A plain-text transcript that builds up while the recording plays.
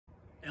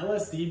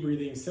LSD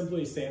breathing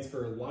simply stands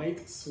for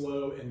light,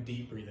 slow, and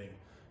deep breathing.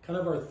 Kind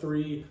of our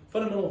three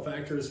fundamental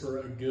factors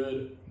for a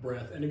good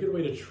breath and a good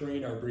way to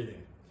train our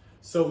breathing.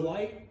 So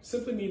light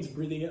simply means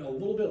breathing in a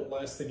little bit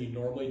less than you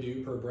normally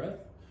do per breath.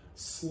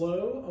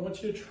 Slow, I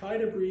want you to try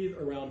to breathe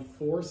around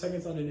 4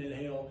 seconds on an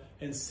inhale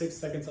and 6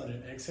 seconds on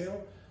an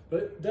exhale,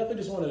 but definitely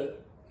just want to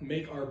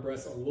make our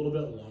breaths a little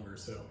bit longer.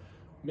 So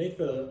make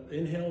the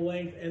inhale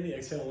length and the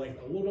exhale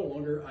length a little bit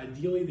longer.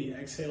 Ideally, the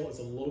exhale is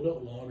a little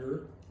bit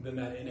longer than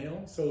that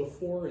inhale. So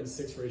 4 and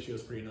 6 ratio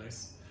is pretty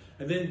nice.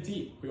 And then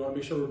deep, we want to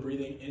make sure we're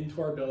breathing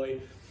into our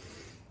belly,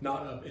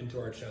 not up into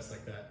our chest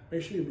like that.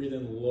 Make sure you breathe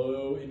in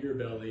low into your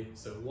belly.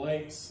 So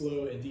light,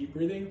 slow, and deep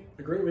breathing.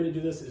 A great way to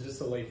do this is just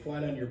to lay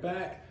flat on your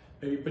back.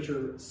 Maybe put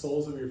your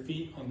soles of your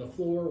feet on the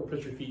floor or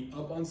put your feet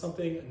up on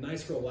something. A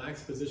nice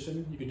relaxed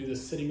position. You can do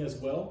this sitting as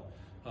well.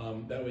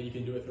 That way you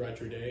can do it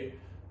throughout your day.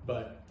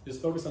 But just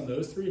focus on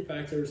those 3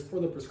 factors for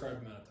the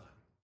prescribed amount of